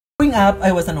Growing up, I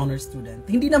was an honor student.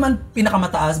 Hindi naman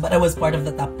pinakamataas, but I was part of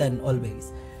the top 10 always.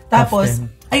 Tapos,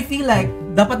 I feel like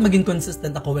dapat maging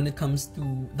consistent ako when it comes to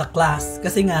the class.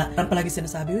 Kasi nga, palagi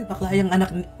sinasabi, uy, bakla yung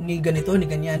anak ni ganito, ni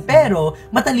ganyan. Pero,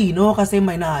 matalino kasi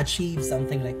may na-achieve,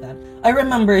 something like that. I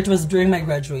remember it was during my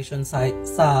graduation sa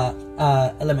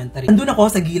elementary. Andun ako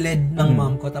sa gilid ng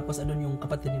mom ko, tapos andun yung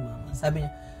kapatid ni mama. Sabi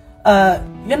niya,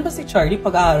 yan ba si Chardie?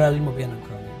 Pag-aaralin mo ba yan ng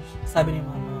college? Sabi ni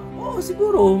mama, oo,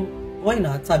 siguro. Why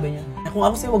not? Sabi niya, kung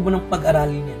ako sa'yo, wag mo nang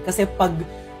pag-aralin yan. Kasi pag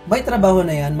may trabaho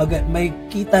na yan, may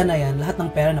kita na yan, lahat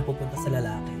ng pera na pupunta sa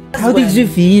lalaki. How did you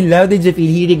feel? How did you feel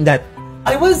hearing that?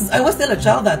 I was still a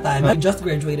child that time. I just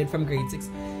graduated from grade 6.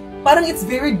 Parang it's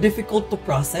very difficult to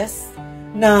process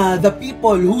na the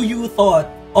people who you thought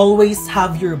always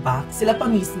have your back, sila pa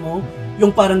mismo yung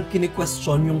parang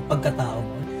kini-question yung pagkatao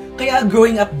mo. Kaya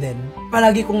growing up din,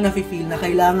 palagi kong nafe-feel na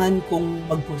kailangan kong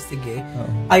magpursige.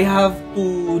 I have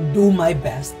to do my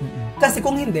best. Kasi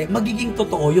kung hindi, magiging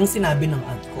totoo yung sinabi ng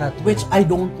aunt ko, which I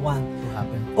don't want to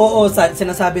happen. Oo,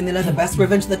 sinasabi nila, the best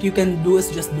revenge that you can do is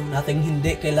just do nothing.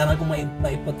 Hindi, kailangan kong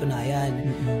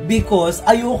maipatunayan. Because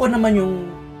ayoko naman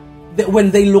yung, when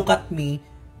they look at me,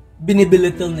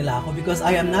 binibilittle nila ako because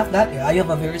I am not that. I have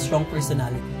a very strong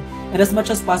personality. And as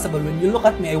much as possible, when you look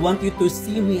at me, I want you to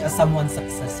see me as someone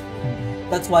successful.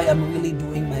 That's why I'm really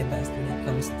doing